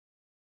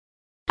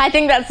I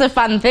think that's the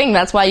fun thing.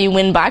 That's why you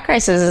win bike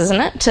races,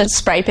 isn't it? To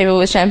spray people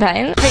with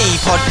champagne. Hey,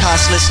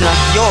 podcast listener,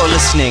 you're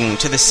listening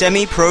to the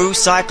Semi-Pro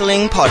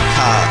Cycling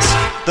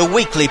Podcast, the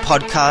weekly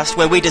podcast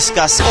where we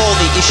discuss all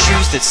the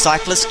issues that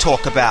cyclists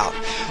talk about.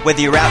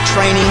 Whether you're out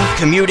training,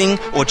 commuting,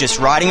 or just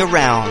riding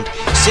around,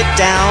 sit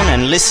down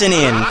and listen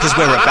in, because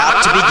we're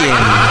about to begin.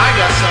 I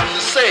got something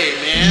to say,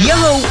 man. Yo,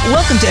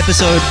 welcome to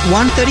episode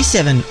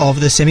 137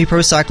 of the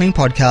Semi-Pro Cycling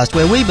Podcast,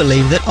 where we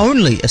believe that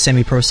only a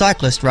semi-pro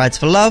cyclist rides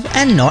for love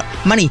and not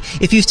money.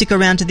 If you stick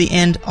around to the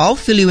end, I'll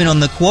fill you in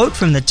on the quote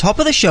from the top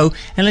of the show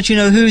and let you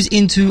know who's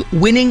into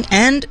winning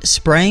and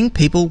spraying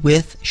people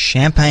with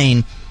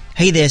champagne.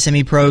 Hey there,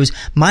 semi-pros.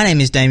 My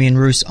name is Damien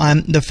Roos.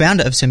 I'm the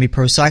founder of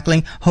Semi-Pro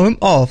Cycling, home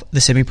of the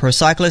Semi-Pro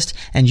Cyclist,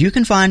 and you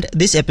can find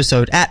this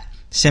episode at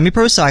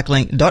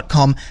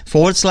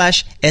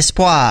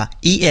semiprocycling.com/espoir,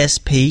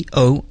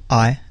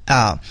 ESPOIR.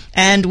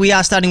 And we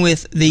are starting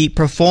with the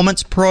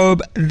performance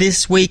probe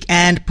this week,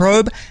 and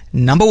probe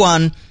number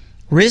 1.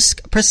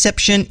 Risk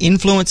perception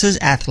influences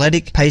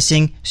athletic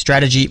pacing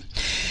strategy.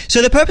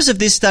 So the purpose of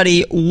this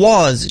study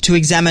was to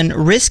examine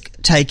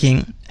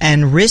risk-taking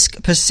and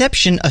risk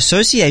perception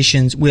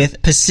associations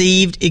with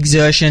perceived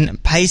exertion,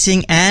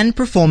 pacing, and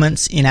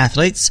performance in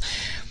athletes.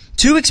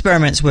 2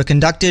 experiments were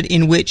conducted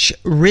in which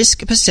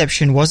risk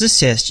perception was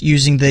assessed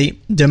using the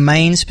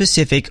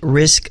domain-specific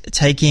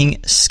risk-taking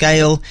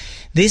scale.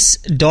 This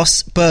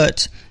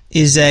DOS-BERT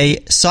is a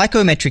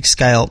psychometric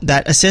scale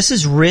that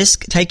assesses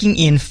risk taking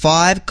in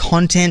 5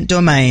 content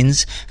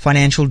domains: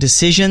 financial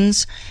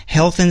decisions,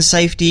 health and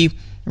safety,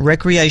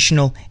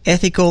 recreational,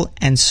 ethical,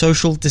 and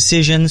social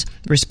decisions.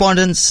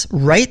 Respondents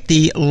rate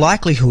the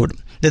likelihood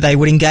that they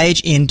would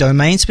engage in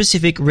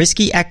domain-specific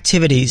risky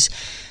activities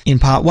in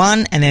part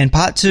 1, and then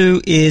part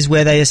 2 is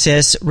where they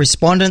assess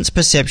respondents'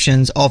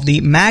 perceptions of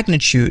the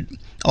magnitude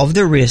of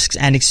the risks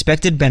and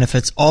expected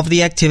benefits of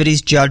the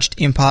activities judged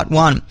in part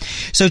 1.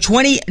 So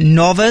 20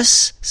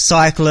 novice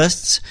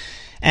cyclists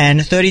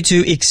and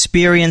 32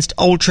 experienced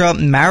ultra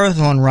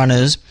marathon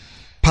runners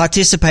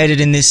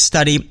participated in this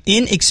study.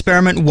 In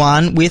experiment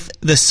 1 with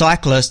the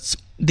cyclists,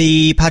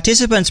 the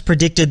participants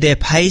predicted their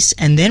pace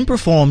and then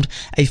performed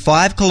a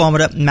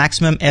 5-kilometer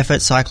maximum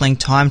effort cycling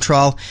time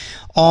trial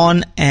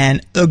on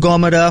an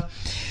ergometer.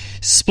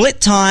 Split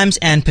times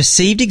and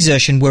perceived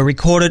exertion were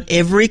recorded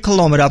every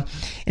kilometer.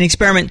 In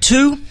experiment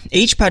 2,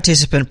 each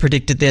participant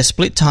predicted their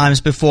split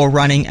times before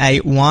running a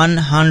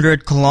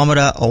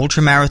 100-kilometer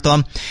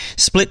ultramarathon.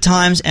 Split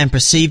times and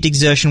perceived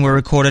exertion were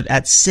recorded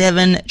at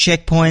 7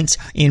 checkpoints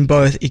in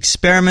both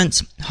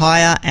experiments.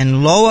 Higher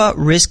and lower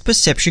risk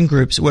perception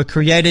groups were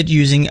created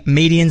using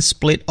median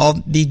split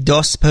of the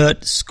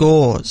DOS-BERT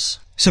scores.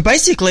 So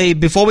basically,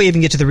 before we even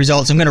get to the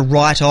results, I'm going to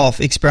write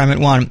off experiment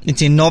 1.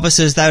 It's in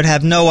novices. They would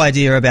have no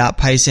idea about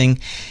pacing.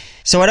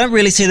 So I don't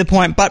really see the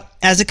point, but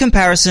as a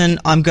comparison,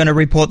 I'm going to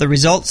report the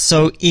results.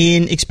 So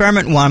in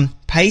experiment 1,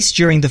 pace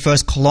during the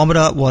first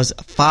kilometer was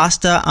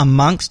faster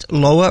amongst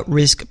lower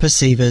risk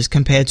perceivers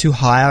compared to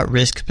higher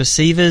risk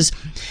perceivers,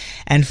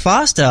 and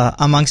faster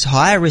amongst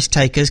higher risk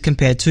takers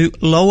compared to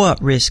lower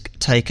risk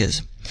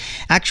takers.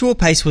 Actual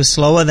pace was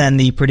slower than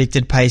the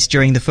predicted pace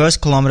during the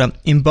first kilometer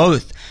in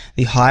both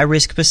the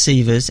high-risk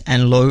perceivers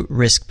and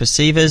low-risk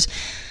perceivers.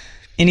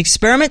 In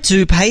experiment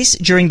 2, pace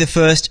during the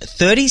first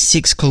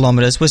 36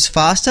 kilometers was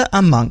faster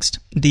amongst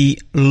the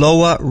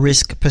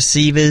lower-risk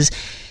perceivers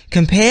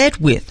compared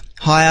with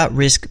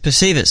higher-risk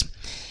perceivers.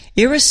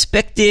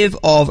 Irrespective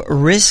of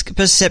risk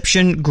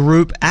perception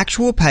group,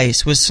 actual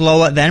pace was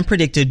slower than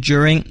predicted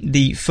during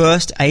the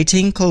first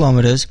 18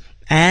 kilometers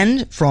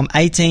and from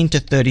 18 to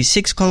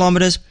 36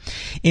 kilometers.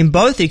 In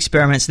both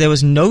experiments, there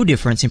was no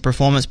difference in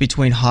performance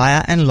between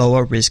higher and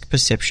lower risk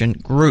perception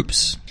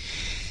groups.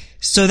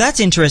 So that's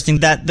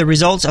interesting that the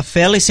results are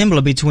fairly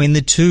similar between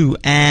the two,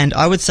 and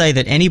I would say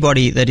that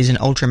anybody that is an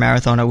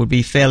ultramarathoner would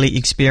be fairly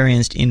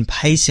experienced in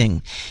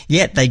pacing.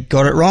 Yet they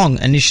got it wrong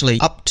initially,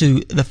 up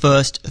to the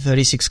first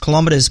 36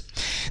 kilometers.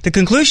 The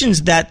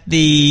conclusions that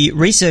the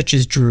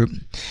researchers drew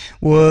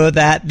were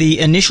that the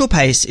initial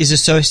pace is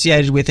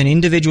associated with an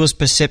individual's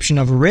perception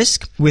of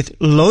risk, with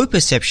low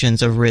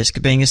perceptions of risk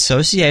being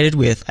associated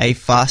with a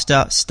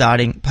faster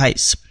starting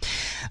pace.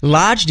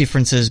 Large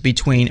differences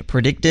between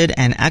predicted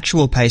and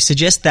actual pace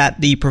suggest that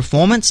the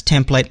performance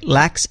template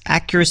lacks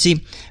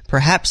accuracy,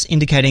 perhaps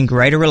indicating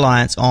greater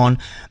reliance on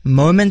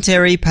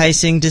momentary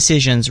pacing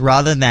decisions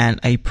rather than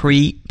a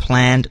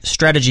pre-planned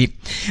strategy.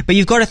 But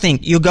you've got to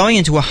think, you're going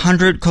into a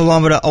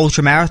 100-kilometer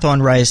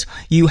ultramarathon race.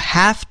 You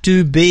have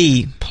to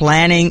be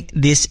planning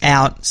this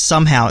out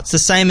somehow. It's the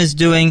same as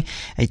doing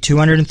a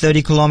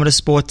 230-kilometer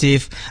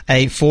sportif,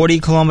 a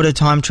 40-kilometer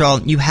time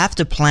trial. You have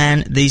to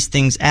plan these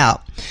things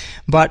out.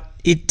 But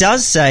it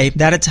does say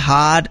that it's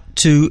hard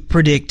to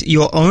predict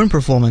your own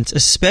performance,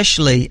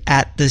 especially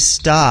at the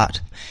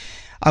start.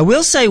 I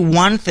will say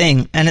one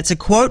thing, and it's a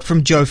quote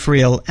from Joe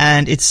Friel,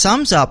 and it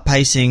sums up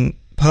pacing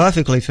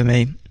perfectly for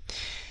me.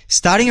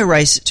 Starting a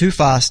race too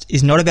fast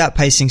is not about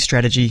pacing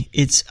strategy,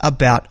 it's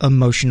about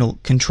emotional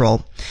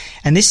control.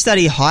 And this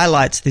study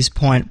highlights this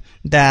point,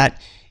 that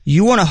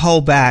you want to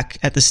hold back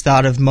at the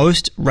start of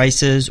most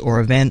races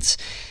or events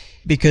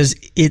because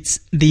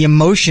it's the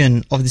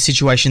emotion of the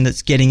situation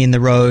that's getting in the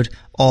road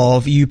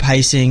of you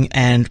pacing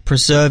and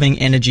preserving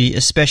energy,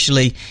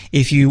 especially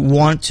if you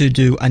want to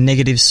do a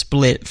negative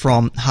split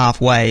from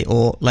halfway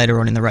or later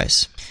on in the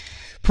race.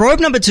 Probe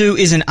number 2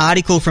 is an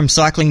article from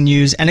Cycling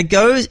News, and it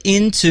goes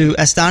into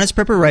Astana's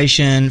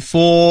preparation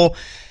for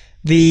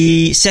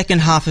the second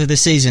half of the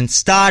season,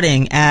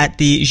 starting at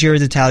the Giro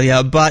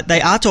d'Italia, but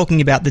they are talking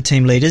about the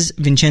team leaders,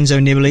 Vincenzo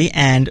Nibali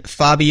and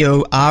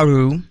Fabio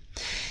Aru,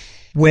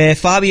 where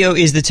Fabio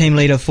is the team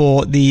leader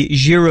for the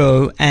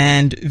Giro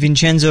and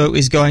Vincenzo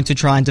is going to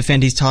try and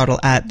defend his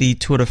title at the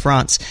Tour de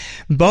France.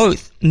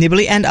 Both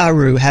Nibali and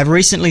Aru have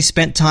recently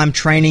spent time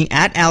training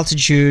at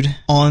altitude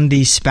on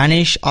the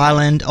Spanish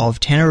island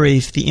of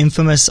Tenerife, the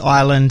infamous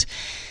island.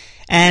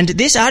 And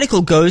this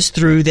article goes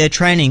through their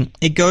training.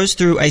 It goes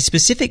through a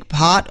specific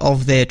part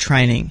of their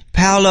training.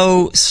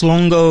 Paolo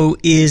Slongo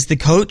is the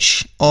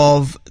coach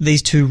of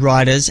these two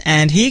riders,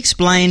 and he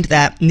explained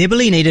that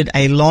Nibali needed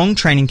a long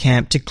training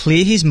camp to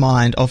clear his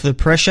mind of the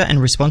pressure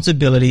and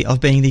responsibility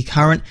of being the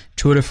current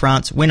Tour de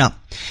France winner.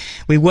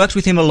 We worked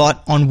with him a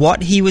lot on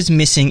what he was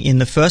missing in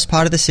the first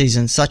part of the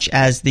season, such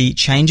as the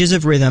changes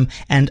of rhythm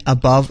and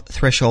above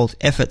threshold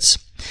efforts.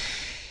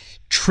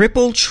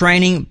 Triple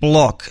training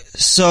block.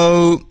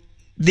 So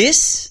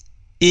this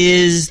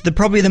is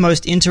probably the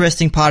most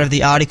interesting part of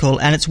the article,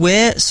 and it's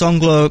where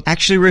Songlo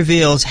actually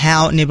reveals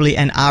how Nibali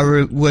and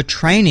Aru were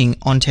training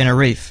on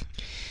Tenerife.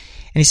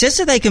 And he says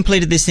that they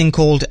completed this thing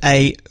called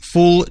a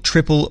full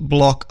triple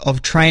block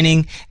of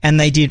training, and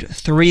they did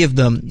 3 of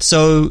them.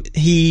 So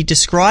he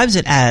describes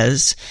it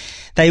as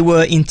they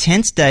were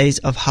intense days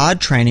of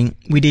hard training.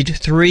 We did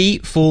 3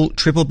 full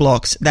triple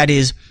blocks. That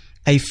is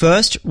a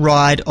first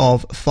ride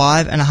of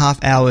 5.5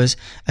 hours,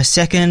 a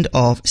second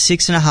of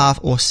 6.5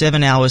 or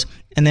 7 hours,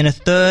 and then a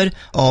third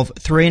of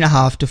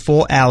 3.5 to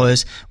 4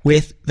 hours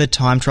with the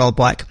time trial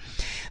bike.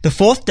 The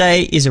 4th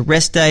day is a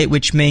rest day,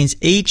 which means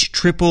each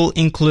triple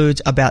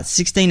includes about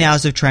 16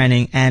 hours of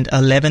training and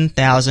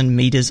 11,000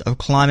 meters of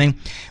climbing.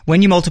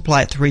 When you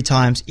multiply it 3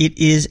 times, it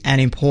is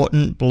an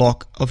important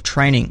block of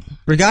training.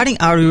 Regarding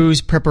Aru's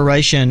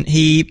preparation,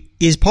 he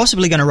is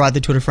possibly going to ride the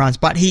Tour de France,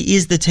 but he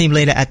is the team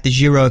leader at the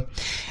Giro.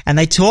 And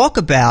they talk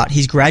about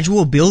his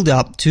gradual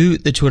build-up to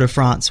the Tour de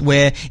France,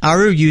 where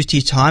Aru used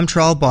his time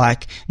trial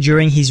bike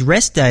during his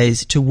rest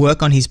days to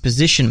work on his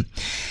position.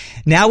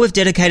 Now we've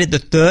dedicated the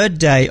 3rd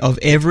day of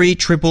every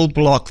triple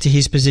block to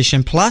his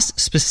position, plus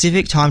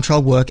specific time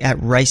trial work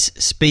at race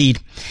speed.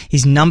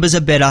 His numbers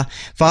are better.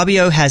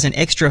 Fabio has an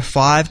extra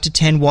 5 to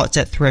 10 watts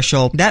at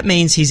threshold. That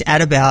means he's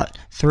at about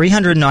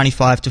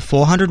 395 to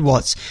 400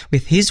 watts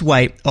with his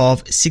weight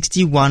of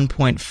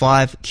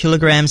 61.5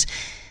 kilograms.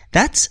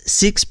 That's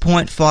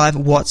 6.5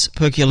 watts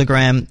per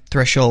kilogram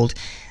threshold.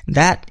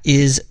 That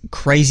is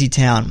crazy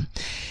town.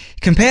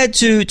 Compared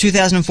to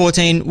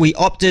 2014, we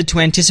opted to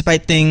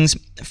anticipate things.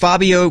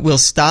 Fabio will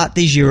start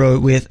the Giro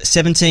with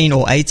 17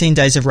 or 18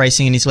 days of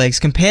racing in his legs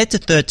compared to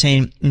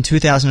 13 in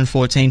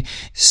 2014.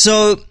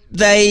 So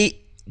they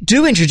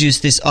do introduce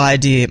this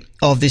idea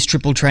of this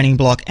triple training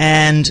block,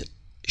 and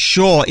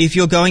sure, if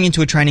you're going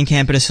into a training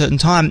camp at a certain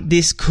time,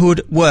 this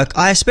could work.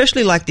 I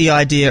especially like the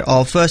idea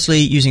of firstly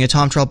using a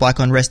time trial bike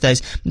on rest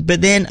days,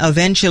 but then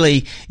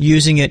eventually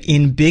using it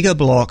in bigger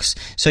blocks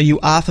so you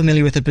are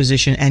familiar with the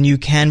position and you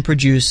can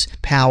produce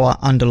power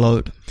under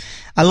load.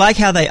 I like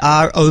how they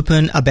are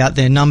open about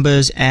their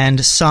numbers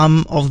and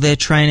some of their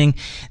training.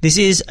 This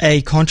is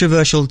a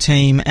controversial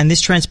team, and this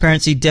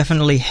transparency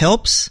definitely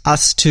helps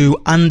us to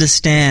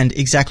understand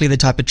exactly the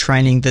type of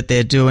training that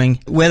they're doing.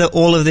 Whether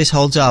all of this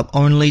holds up,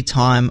 only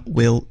time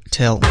will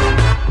tell.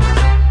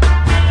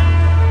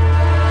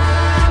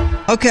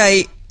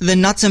 Okay, the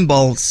nuts and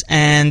bolts,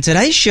 and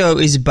today's show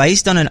is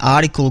based on an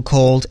article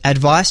called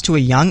Advice to a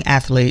Young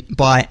Athlete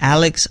by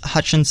Alex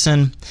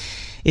Hutchinson.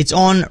 It's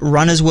on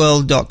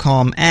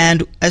runnersworld.com,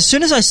 and as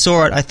soon as I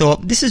saw it, I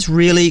thought, this is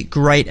really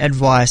great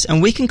advice, and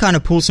we can kind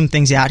of pull some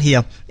things out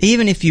here,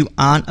 even if you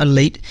aren't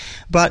elite.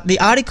 But the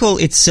article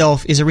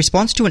itself is a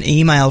response to an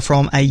email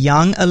from a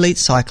young elite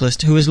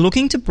cyclist who is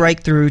looking to break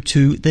through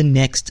to the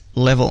next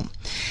level.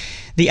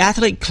 The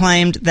athlete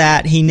claimed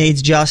that he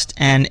needs just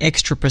an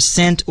extra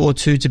 % or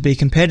 2 to be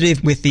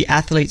competitive with the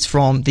athletes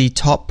from the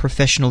top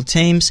professional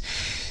teams.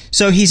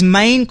 So his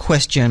main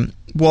question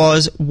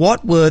was,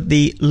 what were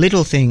the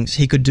little things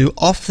he could do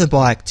off the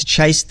bike to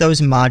chase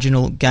those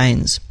marginal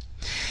gains?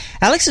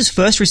 Alex's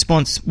first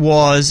response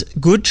was,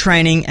 good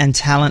training and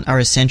talent are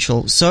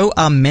essential, so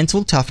are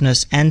mental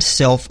toughness and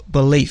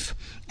self-belief.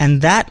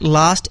 And that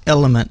last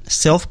element,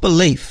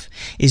 self-belief,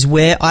 is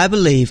where I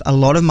believe a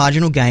lot of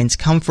marginal gains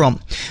come from.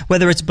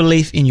 Whether it's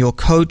belief in your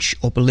coach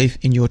or belief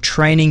in your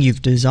training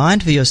you've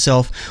designed for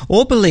yourself,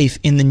 or belief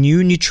in the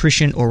new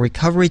nutrition or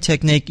recovery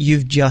technique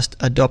you've just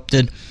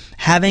adopted.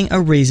 Having a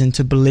reason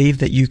to believe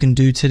that you can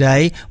do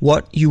today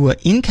what you were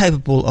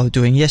incapable of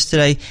doing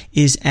yesterday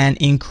is an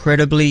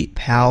incredibly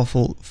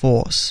powerful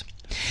force.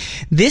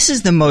 This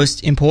is the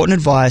most important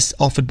advice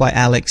offered by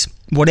Alex.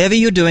 whatever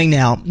you're doing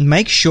now,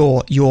 make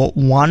sure you're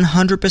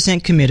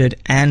 100% committed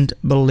and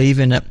believe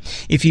in it.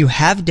 If you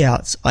have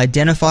doubts,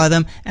 identify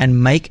them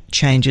and make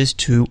changes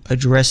to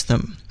address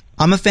them.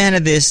 I'm a fan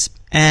of this,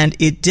 and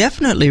it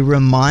definitely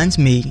reminds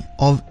me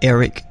of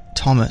Eric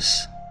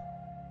Thomas.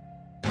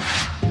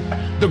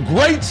 The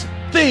greats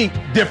think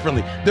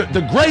differently.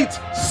 The greats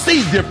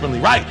see differently,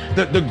 right?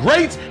 The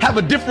greats have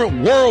a different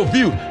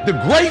worldview. The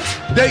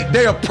greats,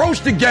 they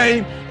approach the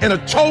game in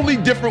a totally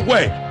different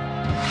way.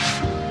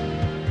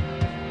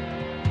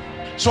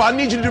 So I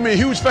need you to do me a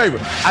huge favor.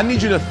 I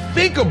need you to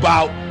think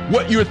about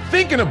what you're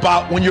thinking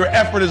about when your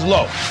effort is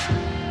low.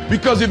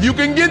 Because if you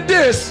can get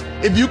this,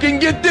 you can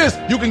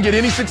get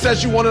any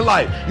success you want in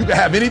life. You can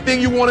have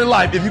anything you want in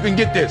life if you can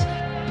get this.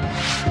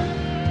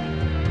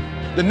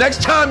 The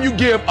next time you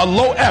give a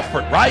low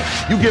effort, right?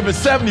 You give it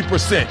 70%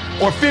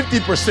 or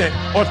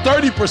 50% or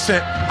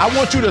 30%. I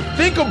want you to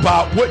think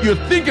about what you're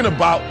thinking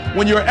about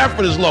when your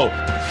effort is low.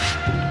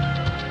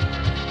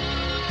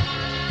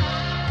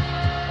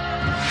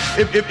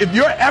 If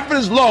your effort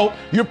is low,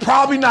 you're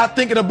probably not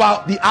thinking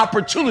about the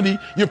opportunity.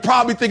 You're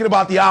probably thinking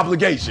about the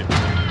obligation.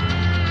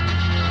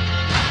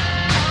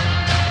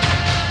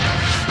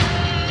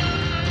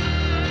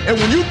 And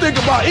when you think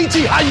about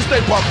E.T., how you stay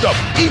pumped up.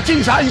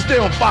 E.T.'s how you stay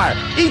on fire.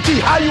 E.T.,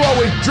 how you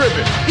always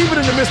driven. Even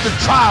in the midst of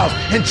trials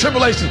and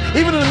tribulations.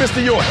 Even in the midst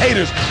of your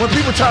haters. When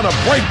people trying to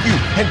break you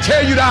and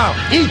tear you down.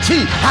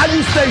 E.T., how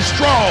you stay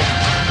strong.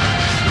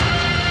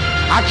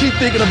 I keep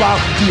thinking about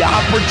the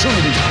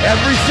opportunity.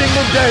 Every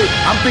single day,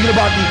 I'm thinking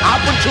about the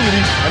opportunity,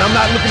 and I'm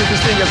not looking at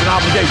this thing as an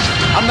obligation.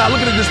 I'm not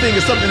looking at this thing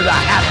as something that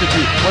I have to do,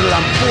 whether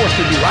I'm forced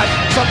to do, right?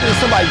 Something that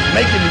somebody's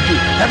making me do.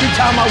 Every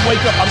time I wake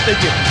up, I'm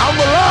thinking, I'm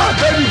alive,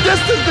 baby. This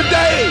is the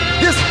day.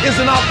 This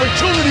is an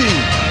opportunity.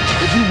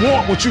 If you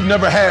want what you've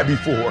never had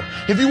before,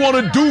 if you want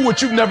to do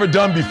what you've never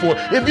done before,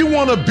 if you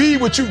want to be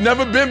what you've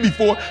never been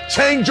before,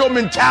 change your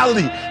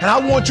mentality. And I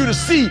want you to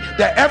see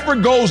that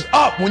effort goes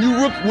up when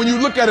you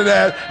look at it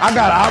as, I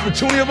got an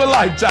opportunity of a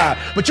lifetime.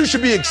 But you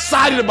should be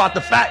excited about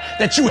the fact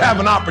that you have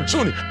an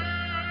opportunity.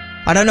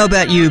 I don't know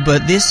about you,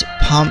 but this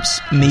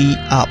pumps me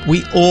up.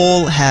 We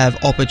all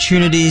have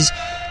opportunities.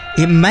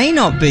 It may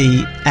not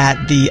be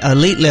at the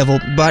elite level,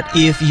 but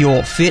if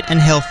you're fit and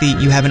healthy,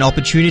 you have an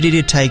opportunity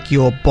to take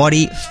your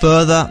body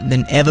further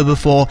than ever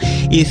before.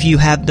 If you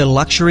have the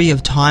luxury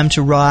of time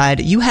to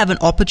ride, you have an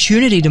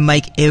opportunity to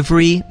make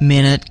every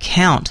minute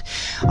count.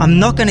 I'm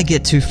not going to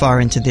get too far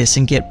into this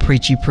and get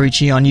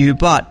preachy on you,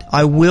 but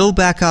I will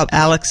back up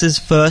Alex's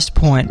first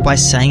point by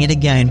saying it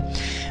again.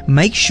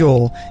 Make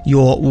sure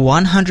you're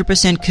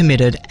 100%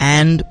 committed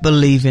and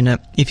believe in it.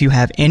 If you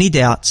have any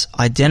doubts,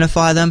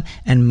 identify them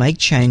and make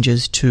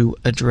changes to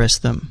address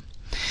them.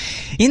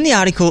 In the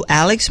article,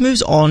 Alex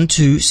moves on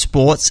to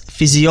sports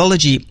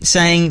physiology,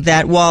 saying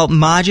that while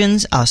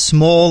margins are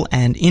small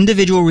and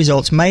individual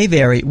results may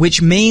vary,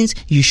 which means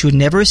you should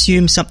never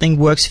assume something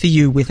works for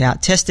you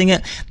without testing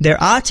it,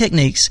 there are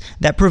techniques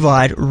that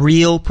provide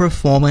real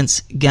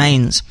performance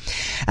gains.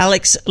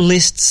 Alex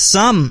lists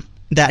some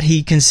that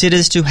he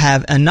considers to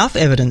have enough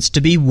evidence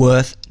to be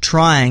worth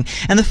trying.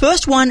 And the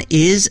first one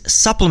is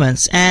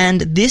supplements,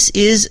 and this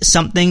is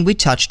something we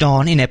touched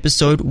on in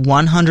episode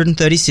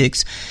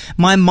 136.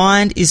 My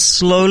mind is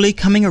slowly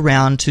coming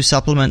around to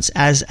supplements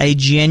as a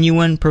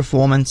genuine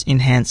performance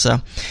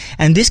enhancer,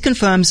 and this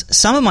confirms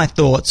some of my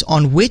thoughts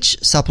on which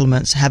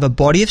supplements have a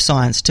body of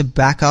science to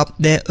back up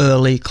their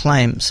early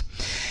claims.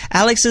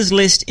 Alex's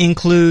list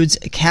includes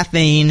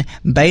caffeine,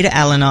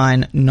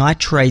 beta-alanine,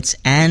 nitrates,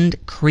 and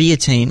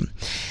creatine.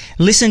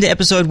 Listen to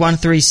episode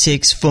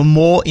 136 for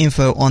more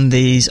info on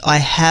these. I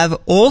have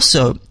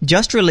also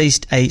just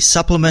released a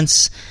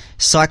supplements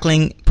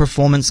cycling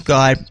performance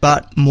guide,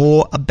 but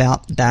more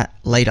about that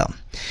later.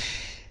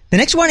 The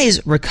next one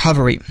is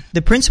recovery.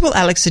 The principle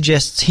Alex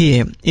suggests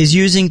here is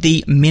using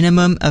the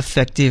minimum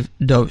effective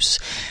dose.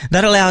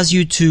 That allows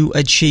you to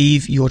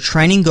achieve your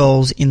training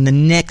goals in the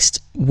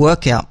next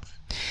workout.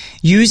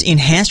 Use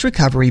enhanced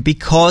recovery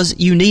because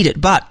you need it,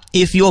 but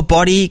if your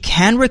body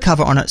can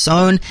recover on its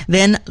own,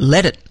 then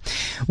let it.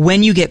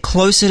 When you get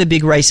closer to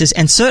big races,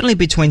 and certainly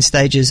between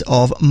stages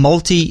of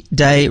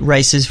multi-day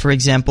races, for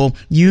example,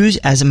 use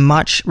as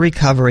much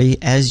recovery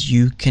as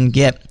you can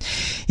get.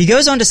 He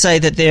goes on to say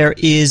that there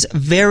is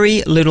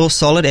very little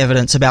solid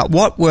evidence about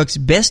what works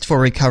best for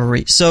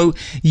recovery, so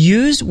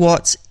use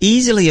what's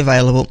easily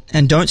available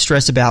and don't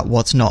stress about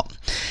what's not.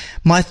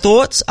 My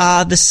thoughts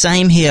are the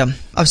same here.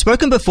 I've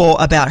spoken before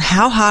about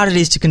how hard it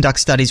is to conduct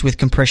studies with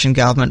compression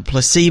garment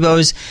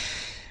placebos.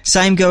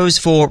 Same goes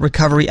for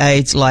recovery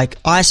aids like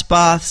ice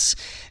baths.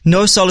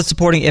 No solid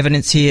supporting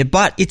evidence here,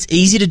 but it's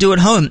easy to do at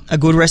home. A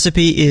good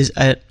recipe is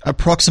at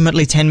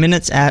approximately 10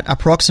 minutes at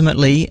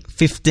approximately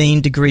 15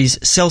 degrees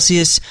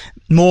Celsius.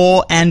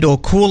 More and or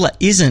cooler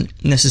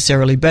isn't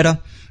necessarily better.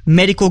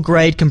 Medical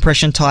grade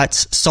compression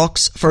tights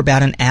socks for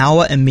about an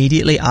hour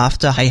immediately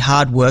after a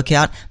hard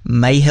workout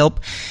may help.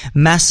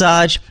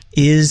 Massage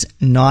is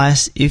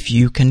nice if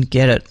you can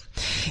get it.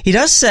 He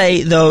does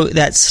say, though,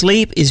 that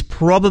sleep is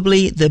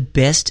probably the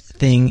best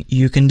thing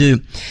you can do.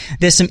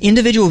 There's some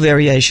individual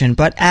variation,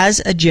 but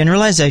as a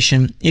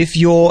generalization, if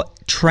you're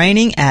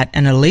training at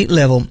an elite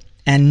level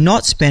and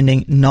not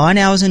spending 9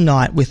 hours a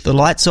night with the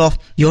lights off,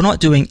 you're not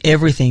doing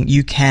everything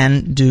you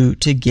can do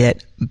to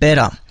get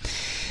better.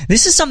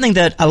 This is something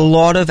that a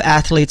lot of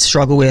athletes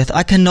struggle with.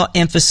 I cannot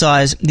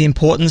emphasize the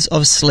importance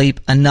of sleep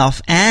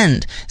enough,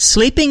 and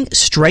sleeping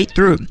straight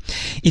through.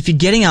 If you're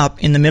getting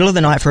up in the middle of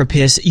the night for a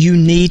piss, you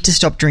need to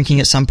stop drinking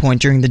at some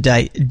point during the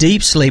day.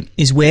 Deep sleep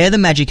is where the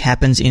magic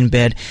happens in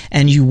bed,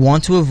 and you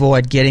want to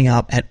avoid getting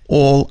up at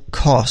all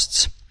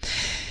costs.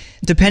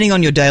 Depending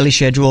on your daily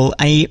schedule,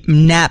 a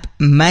nap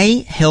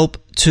may help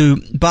too,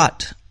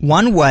 but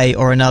one way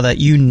or another,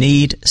 you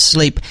need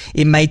sleep.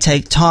 It may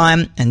take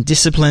time and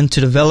discipline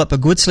to develop a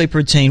good sleep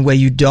routine where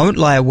you don't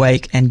lie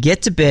awake and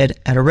get to bed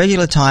at a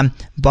regular time,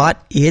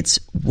 but it's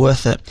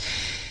worth it.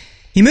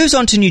 He moves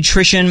on to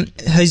nutrition.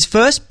 His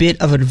first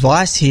bit of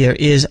advice here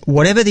is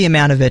whatever the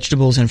amount of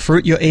vegetables and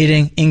fruit you're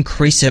eating,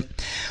 increase it.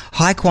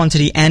 High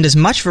quantity and as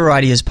much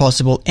variety as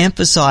possible.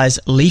 Emphasize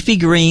leafy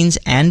greens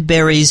and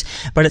berries,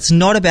 but it's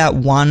not about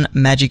one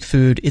magic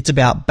food. It's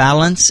about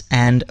balance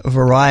and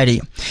variety.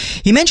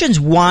 He mentions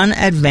one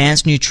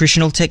advanced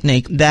nutritional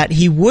technique that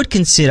he would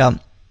consider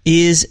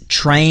is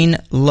train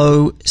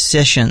low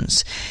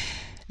sessions.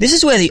 This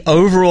is where the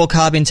overall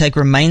carb intake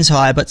remains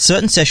high, but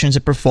certain sessions are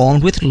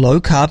performed with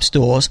low-carb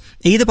stores,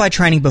 either by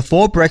training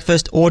before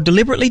breakfast or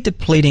deliberately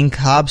depleting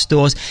carb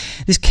stores.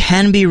 This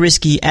can be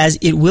risky as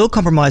it will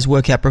compromise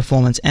workout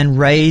performance and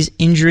raise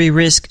injury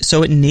risk,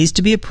 so it needs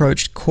to be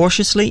approached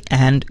cautiously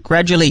and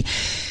gradually.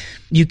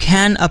 You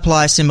can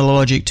apply similar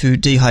logic to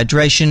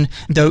dehydration,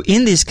 though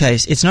in this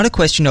case, it's not a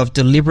question of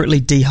deliberately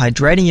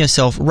dehydrating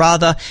yourself.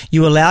 Rather,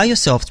 you allow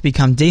yourself to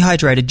become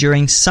dehydrated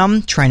during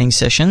some training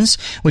sessions,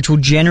 which will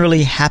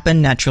generally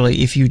happen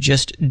naturally if you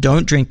just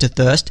don't drink to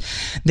thirst.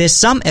 There's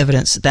some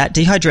evidence that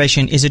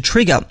dehydration is a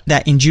trigger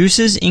that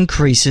induces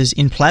increases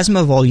in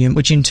plasma volume,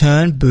 which in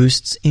turn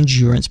boosts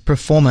endurance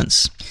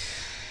performance.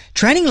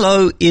 Training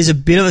low is a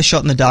bit of a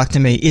shot in the dark to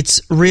me. It's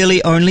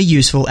really only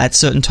useful at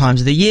certain times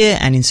of the year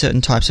and in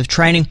certain types of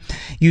training.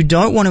 You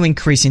don't want to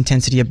increase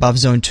intensity above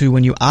zone 2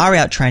 when you are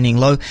out training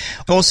low.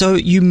 Also,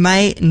 you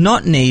may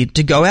not need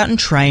to go out and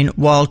train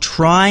while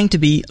trying to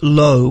be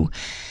low,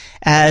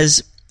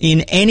 as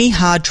in any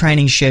hard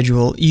training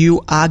schedule,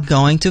 you are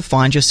going to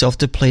find yourself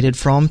depleted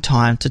from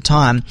time to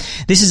time.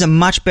 This is a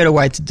much better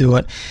way to do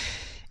it.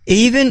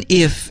 Even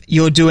if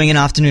you're doing an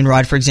afternoon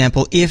ride, for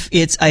example, if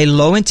it's a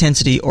low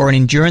intensity or an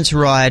endurance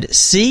ride,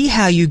 see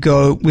how you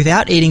go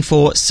without eating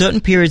for certain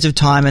periods of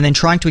time and then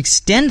trying to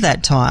extend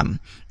that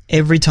time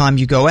every time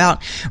you go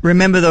out.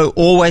 Remember though,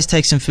 always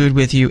take some food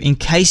with you in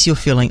case you're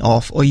feeling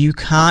off or you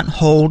can't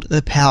hold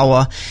the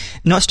power.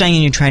 Not staying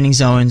in your training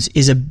zones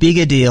is a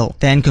bigger deal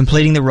than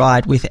completing the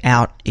ride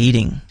without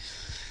eating.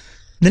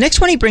 The next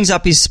one he brings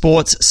up is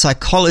sports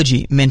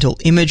psychology, mental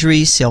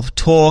imagery,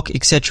 self-talk,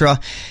 etc.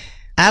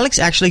 Alex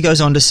actually goes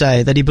on to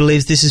say that he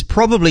believes this is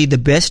probably the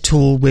best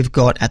tool we've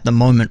got at the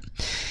moment.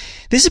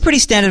 This is pretty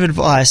standard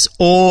advice,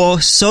 or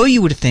so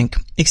you would think,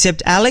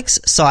 except Alex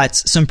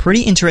cites some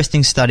pretty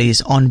interesting studies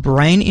on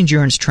brain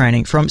endurance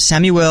training from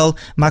Samuel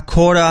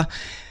Makora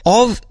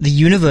of the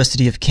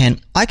University of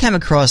Kent. I came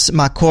across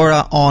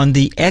Makora on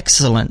the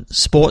excellent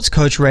Sports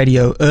Coach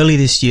Radio early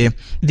this year.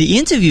 The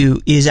interview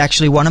is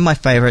actually one of my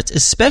favorites,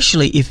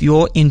 especially if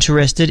you're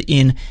interested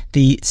in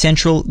the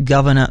central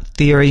governor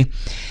theory.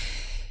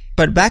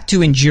 But back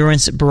to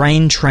endurance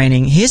brain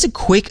training. Here's a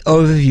quick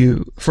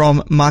overview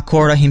from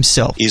Makora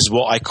himself. Is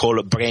what I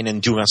call brain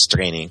endurance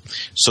training.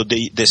 So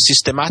the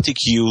systematic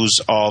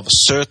use of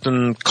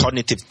certain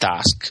cognitive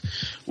tasks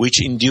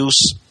which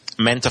induce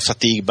mental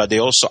fatigue, but they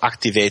also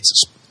activate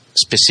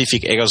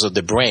specific areas of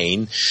the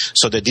brain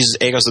so that these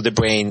areas of the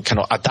brain can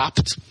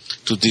adapt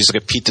to this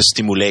repeated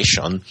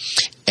stimulation,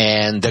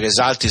 and the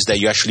result is that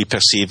you actually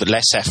perceive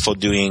less effort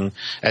doing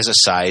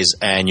exercise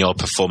and your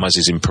performance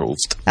is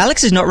improved.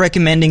 Alex is not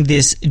recommending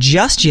this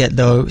just yet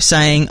though,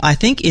 saying, I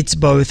think it's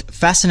both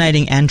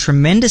fascinating and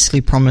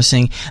tremendously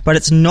promising, but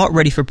it's not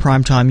ready for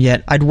prime time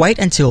yet. I'd wait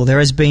until there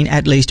has been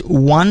at least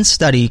one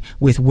study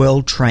with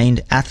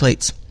well-trained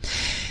athletes.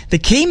 The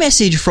key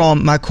message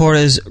from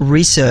Makora's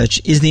research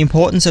is the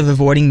importance of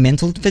avoiding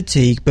mental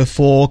fatigue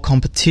before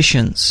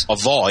competitions.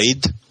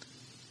 Avoid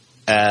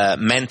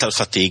mental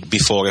fatigue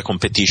before a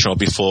competition or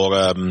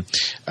before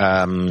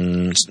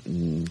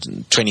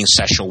training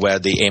session, where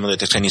the aim of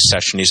the training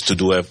session is to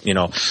do a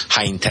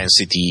high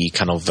intensity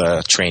kind of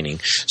training.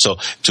 So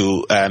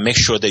to make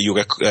sure that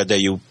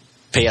you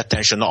pay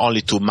attention not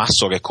only to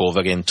muscle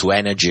recovery and to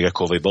energy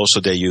recovery, but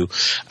also that you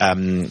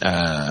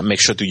make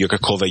sure that you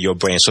recover your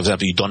brain. So, for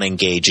example, you don't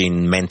engage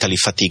in mentally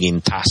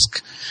fatiguing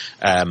tasks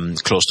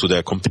close to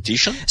the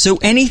competition. So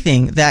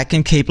anything that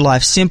can keep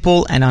life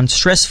simple and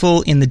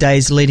unstressful in the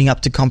days leading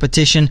up to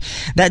competition.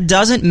 That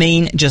doesn't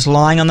mean just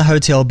lying on the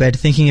hotel bed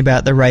thinking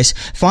about the race.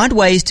 Find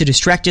ways to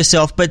distract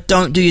yourself, but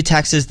don't do your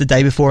taxes the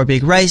day before a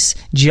big race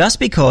just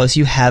because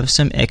you have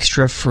some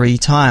extra free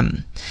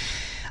time.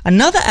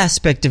 Another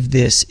aspect of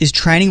this is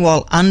training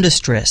while under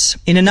stress.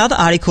 In another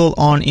article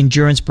on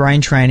endurance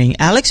brain training,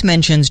 Alex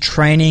mentions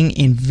training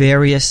in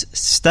various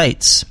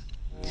states.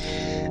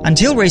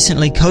 Until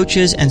recently,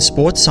 coaches and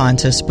sports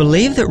scientists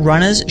believe that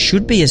runners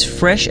should be as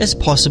fresh as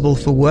possible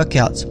for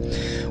workouts,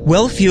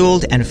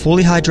 well-fueled and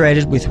fully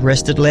hydrated with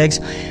rested legs.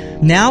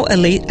 Now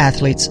elite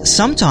athletes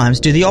sometimes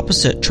do the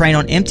opposite, train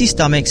on empty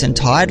stomachs and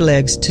tired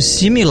legs to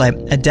simulate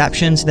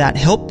adaptations that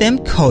help them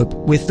cope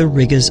with the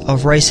rigors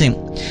of racing.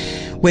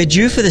 We're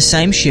due for the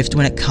same shift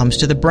when it comes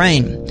to the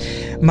brain.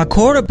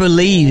 Makora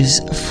believes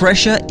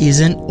fresher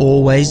isn't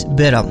always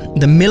better.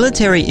 The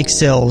military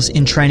excels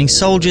in training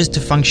soldiers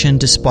to function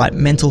despite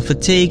mental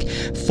fatigue,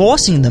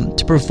 forcing them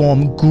to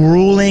perform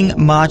grueling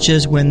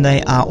marches when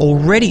they are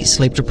already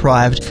sleep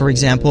deprived, for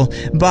example.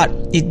 But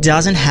it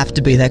doesn't have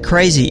to be that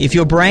crazy. If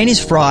your brain is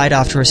fried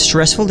after a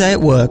stressful day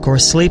at work or a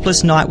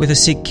sleepless night with a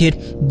sick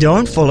kid,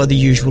 don't follow the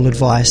usual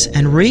advice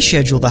and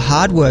reschedule the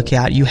hard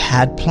workout you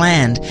had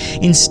planned.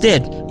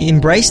 Instead,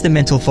 embrace the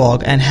mental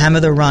fog and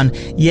hammer the run.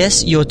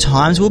 Yes, your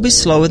times will be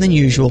slower than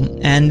usual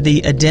and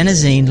the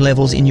adenosine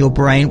levels in your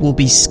brain will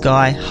be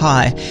sky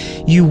high.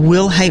 You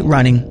will hate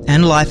running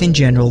and life in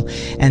general,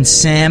 and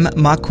Sam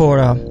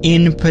Makora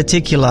in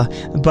particular.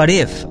 But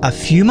if, a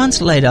few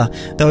months later,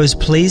 those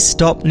please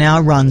stop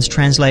now runs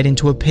translate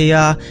into a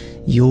PR,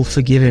 you'll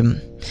forgive him.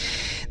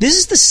 This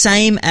is the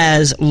same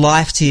as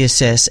Life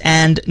TSS,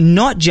 and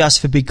not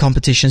just for big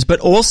competitions, but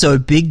also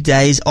big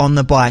days on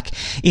the bike.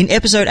 In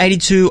episode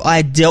 82,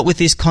 I dealt with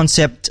this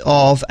concept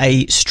of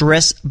a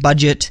stress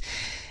budget,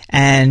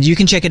 and you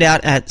can check it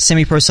out at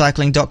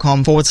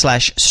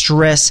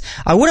semiprocycling.com/stress.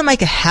 I wouldn't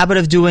make a habit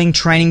of doing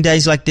training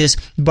days like this,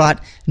 but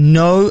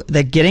know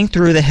that getting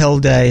through the hell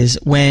days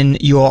when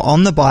you're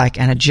on the bike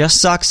and it just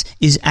sucks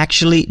is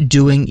actually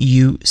doing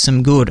you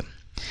some good.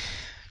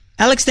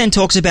 Alex then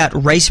talks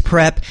about race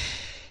prep.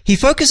 He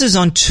focuses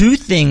on two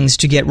things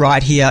to get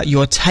right here,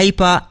 your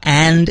taper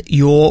and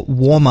your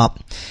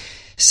warm-up,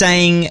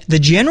 saying the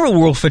general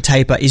rule for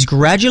taper is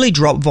gradually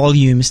drop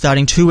volume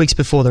starting 2 weeks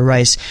before the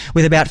race,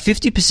 with about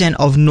 50%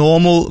 of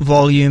normal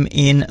volume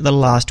in the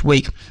last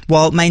week,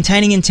 while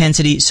maintaining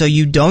intensity so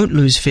you don't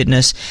lose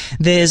fitness.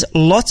 There's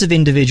lots of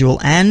individual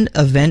and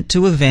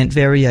event-to-event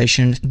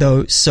variation,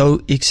 though,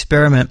 so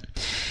experiment.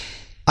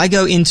 I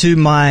go into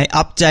my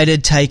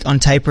updated take on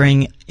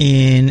tapering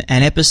in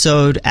an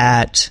episode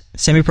at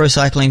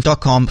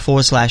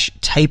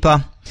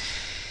semiprocycling.com/taper.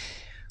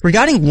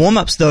 Regarding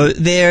warm-ups though,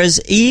 there's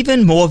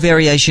even more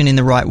variation in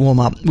the right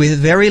warm-up, with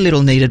very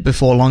little needed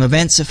before long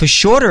events. For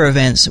shorter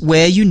events,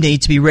 where you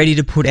need to be ready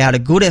to put out a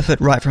good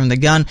effort right from the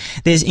gun,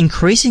 there's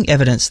increasing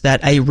evidence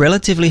that a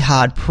relatively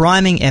hard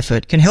priming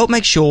effort can help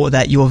make sure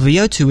that your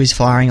VO2 is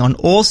firing on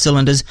all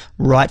cylinders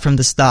right from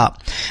the start.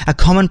 A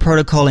common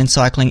protocol in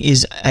cycling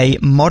is a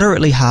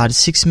moderately hard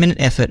 6-minute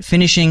effort,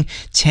 finishing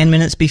 10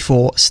 minutes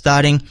before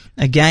starting.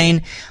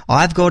 Again,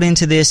 I've got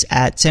into this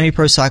at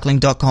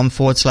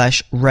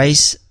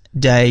semiprocycling.com/race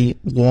day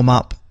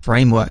warm-up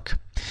framework.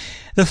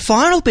 The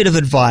final bit of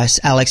advice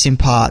Alex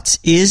imparts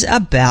is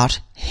about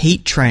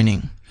heat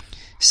training,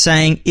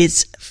 saying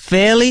it's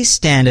fairly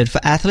standard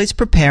for athletes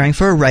preparing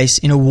for a race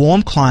in a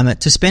warm climate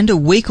to spend a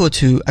week or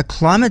two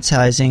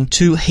acclimatizing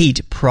to heat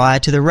prior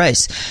to the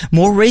race.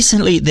 More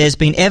recently, there's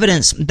been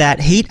evidence that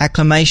heat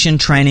acclimation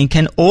training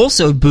can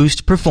also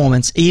boost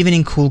performance even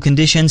in cool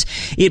conditions.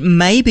 It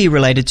may be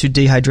related to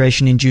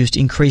dehydration-induced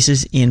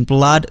increases in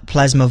blood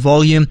plasma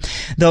volume,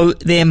 though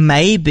there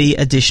may be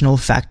additional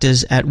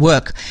factors at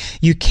work.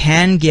 You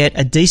can get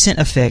a decent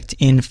effect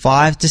in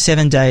 5 to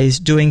 7 days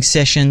doing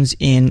sessions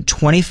in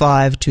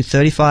 25 to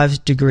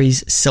 35 degrees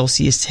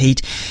Celsius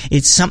heat.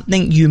 It's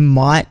something you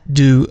might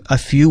do a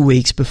few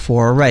weeks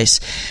before a race.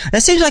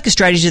 That seems like a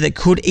strategy that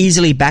could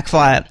easily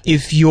backfire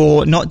if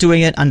you're not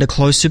doing it under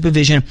close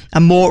supervision.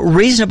 A more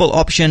reasonable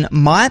option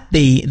might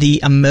be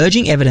the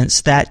emerging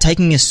evidence that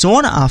taking a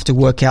sauna after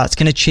workouts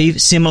can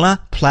achieve similar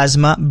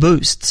plasma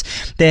boosts.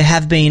 There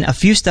have been a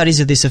few studies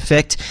of this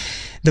effect.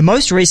 The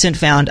most recent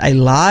found a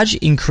large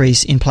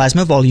increase in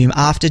plasma volume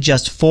after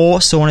just 4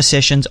 sauna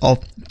sessions of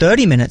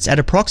 30 minutes at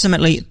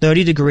approximately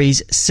 30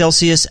 degrees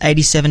Celsius,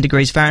 87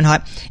 degrees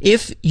Fahrenheit.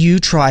 If you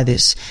try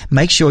this,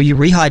 make sure you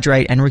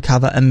rehydrate and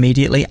recover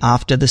immediately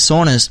after the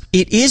saunas.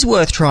 It is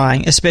worth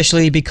trying,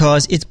 especially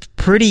because it's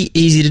pretty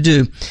easy to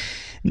do.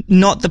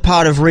 Not the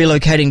part of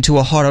relocating to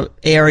a hotter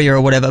area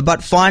or whatever,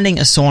 but finding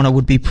a sauna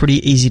would be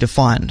pretty easy to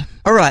find.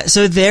 Alright,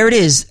 so there it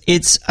is.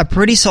 It's a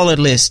pretty solid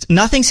list.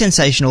 Nothing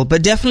sensational,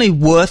 but definitely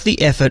worth the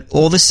effort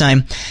all the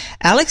same.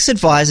 Alex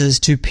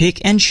advises to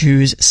pick and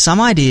choose some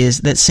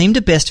ideas that seem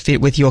to best fit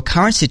with your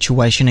current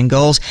situation and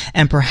goals,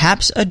 and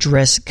perhaps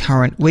address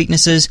current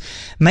weaknesses.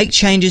 Make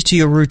changes to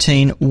your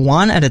routine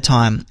one at a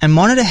time, and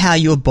monitor how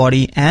your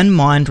body and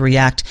mind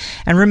react.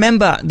 And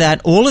remember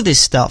that all of this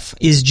stuff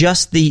is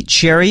just the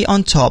cherry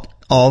on top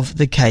of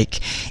the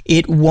cake.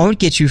 It won't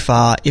get you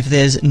far if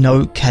there's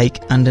no cake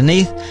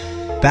underneath.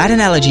 Bad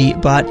analogy,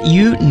 but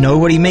you know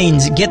what he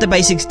means. Get the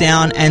basics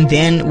down and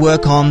then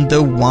work on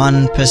the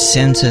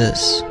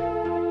 1%ers.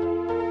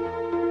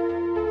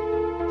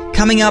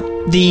 Coming up,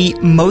 the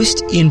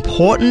most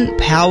important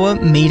power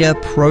meter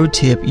pro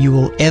tip you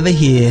will ever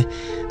hear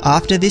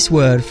after this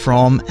word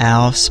from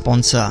our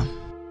sponsor.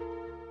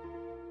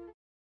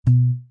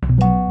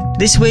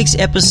 This week's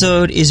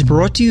episode is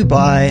brought to you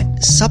by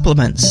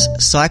Supplements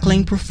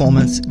Cycling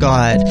Performance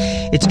Guide.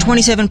 It's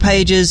 27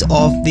 pages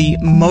of the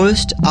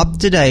most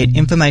up-to-date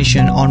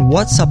information on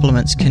what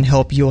supplements can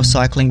help your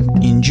cycling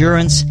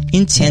endurance,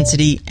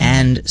 intensity,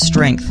 and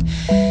strength.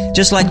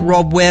 Just like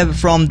Rob Webb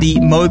from the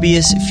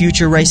Mobius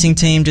Future Racing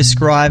Team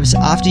describes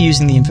after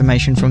using the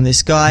information from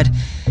this guide,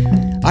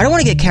 I don't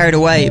want to get carried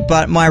away,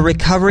 but my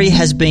recovery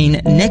has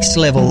been next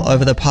level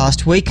over the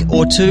past week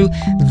or two.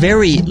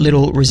 Very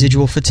little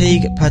residual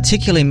fatigue,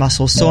 particularly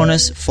muscle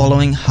soreness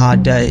following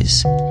hard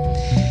days.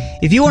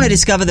 If you want to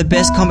discover the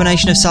best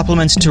combination of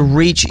supplements to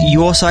reach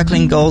your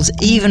cycling goals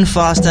even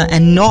faster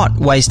and not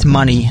waste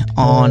money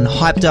on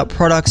hyped up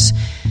products,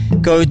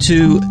 go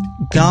to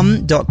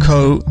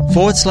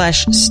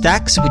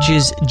gum.co/stacks, which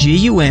is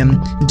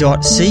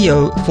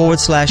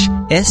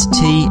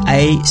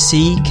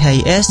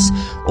gum.co/STACKS,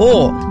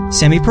 or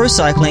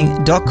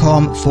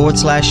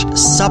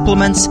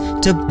semiprocycling.com/supplements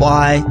to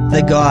buy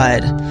the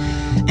guide.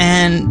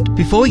 And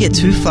before we get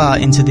too far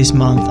into this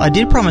month, I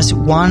did promise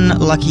one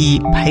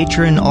lucky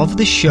patron of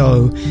the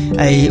show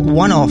a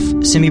one-off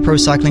Semi-Pro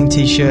Cycling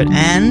t-shirt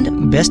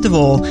and, best of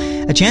all,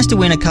 a chance to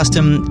win a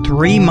custom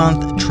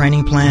 3-month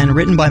training plan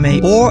written by me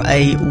or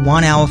a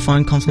 1-hour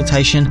phone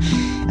consultation.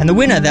 And the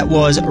winner that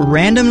was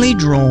randomly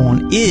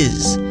drawn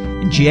is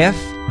Jeff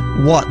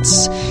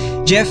Watts.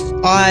 Jeff,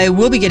 I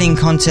will be getting in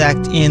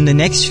contact in the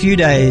next few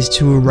days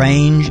to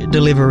arrange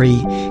delivery.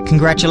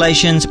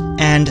 Congratulations,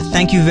 and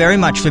thank you very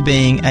much for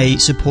being a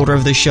supporter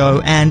of the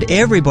show and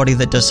everybody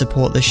that does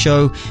support the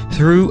show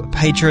through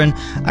Patreon.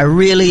 I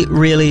really,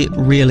 really,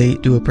 really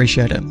do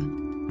appreciate it.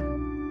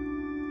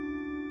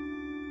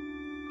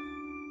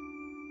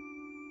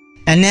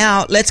 And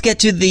now let's get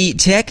to the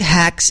tech,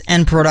 hacks,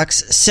 and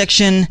products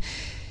section.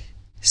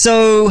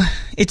 So,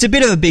 it's a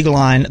bit of a big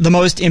line, the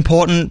most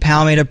important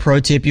power meter pro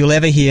tip you'll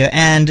ever hear,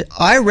 and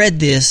I read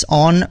this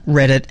on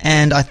Reddit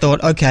and I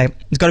thought, okay,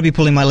 it's got to be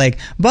pulling my leg.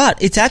 But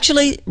it's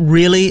actually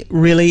really,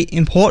 really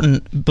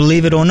important,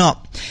 believe it or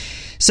not.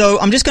 So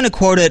I'm just going to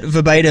quote it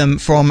verbatim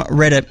from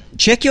Reddit.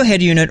 Check your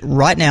head unit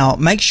right now.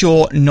 Make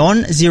sure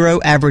non-zero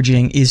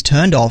averaging is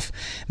turned off.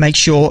 Make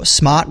sure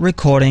smart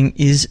recording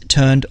is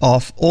turned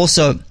off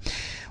also.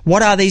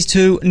 What are these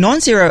two?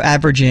 Non-zero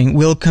averaging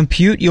will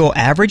compute your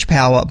average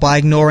power by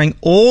ignoring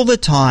all the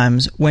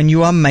times when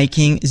you are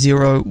making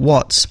 0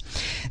 watts.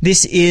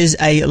 This is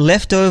a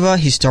leftover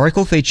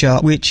historical feature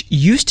which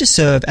used to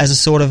serve as a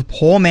sort of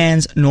poor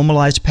man's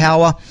normalized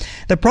power.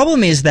 The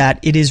problem is that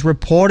it is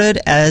reported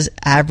as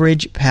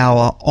average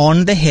power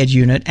on the head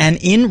unit and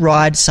in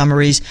ride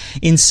summaries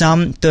in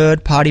some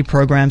third-party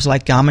programs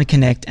like Garmin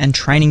Connect and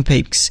Training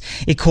Peaks.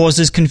 It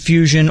causes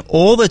confusion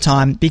all the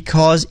time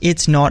because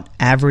it's not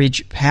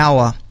average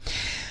power.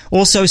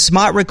 Also,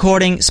 smart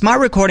recording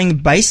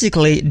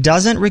basically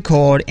doesn't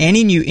record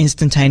any new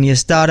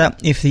instantaneous data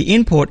if the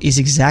input is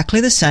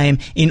exactly the same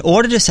in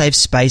order to save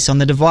space on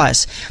the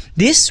device.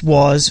 This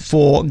was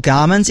for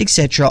Garmin's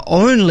etc.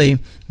 only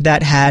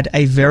that had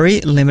a very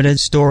limited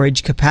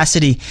storage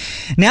capacity.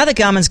 Now that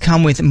Garmin's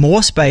come with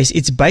more space,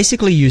 it's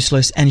basically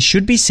useless and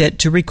should be set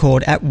to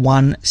record at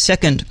 1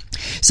 second.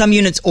 Some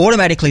units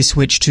automatically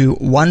switch to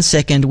 1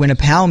 second when a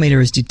power meter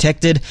is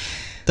detected,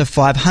 the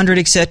 500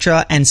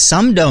 etc., and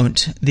some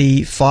don't,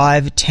 the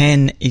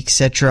 510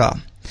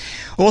 etc.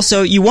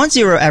 Also, you want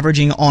zero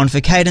averaging on for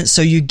cadence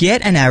so you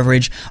get an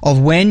average of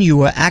when you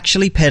were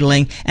actually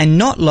pedaling and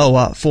not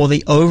lower for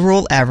the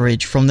overall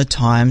average from the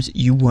times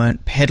you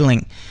weren't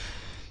pedaling.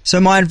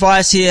 So my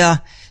advice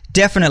here,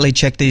 definitely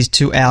check these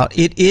two out.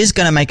 It is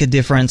going to make a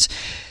difference.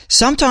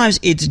 Sometimes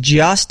it's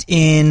just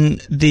in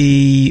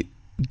the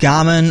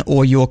Garmin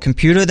or your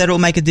computer that will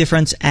make a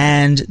difference,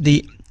 and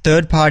the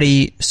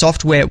third-party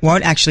software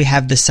won't actually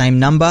have the same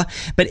number,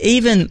 but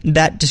even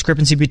that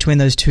discrepancy between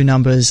those two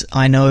numbers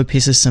I know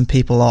pisses some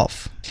people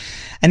off.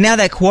 And now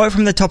that quote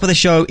from the top of the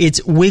show,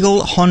 it's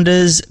Wiggle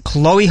Honda's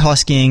Chloe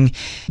Hosking.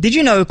 Did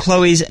you know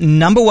Chloe's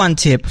number one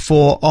tip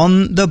for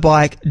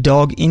on-the-bike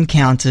dog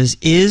encounters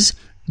is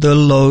the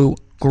low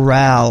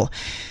growl?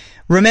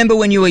 Remember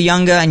when you were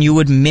younger and you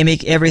would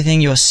mimic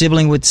everything your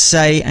sibling would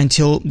say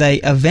until they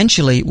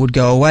eventually would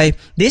go away?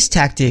 This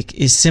tactic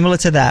is similar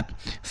to that.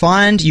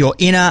 Find your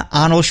inner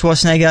Arnold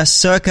Schwarzenegger,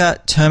 circa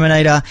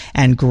Terminator,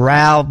 and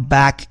growl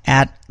back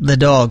at the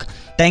dog.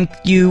 Thank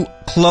you,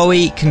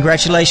 Chloe.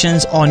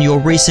 Congratulations on your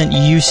recent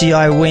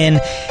UCI win,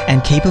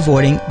 and keep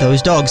avoiding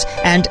those dogs.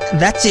 And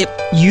that's it.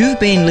 You've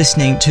been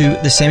listening to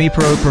the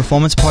Semi-Pro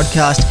Performance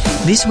Podcast.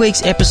 This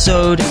week's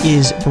episode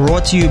is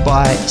brought to you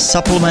by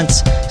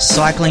Supplements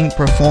Cycling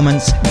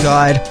Performance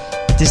Guide.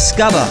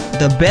 Discover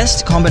the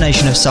best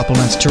combination of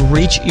supplements to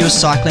reach your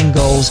cycling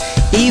goals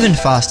even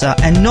faster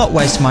and not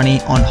waste money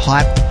on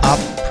hyped up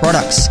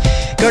products.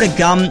 Go to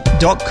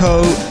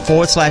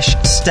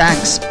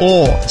gum.co/stacks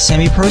or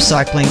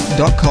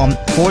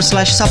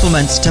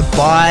semiprocycling.com/supplements to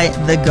buy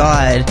the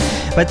guide.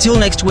 But till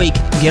next week,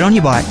 get on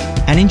your bike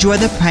and enjoy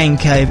the pain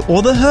cave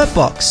or the hurt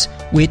box,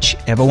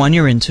 whichever one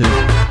you're into.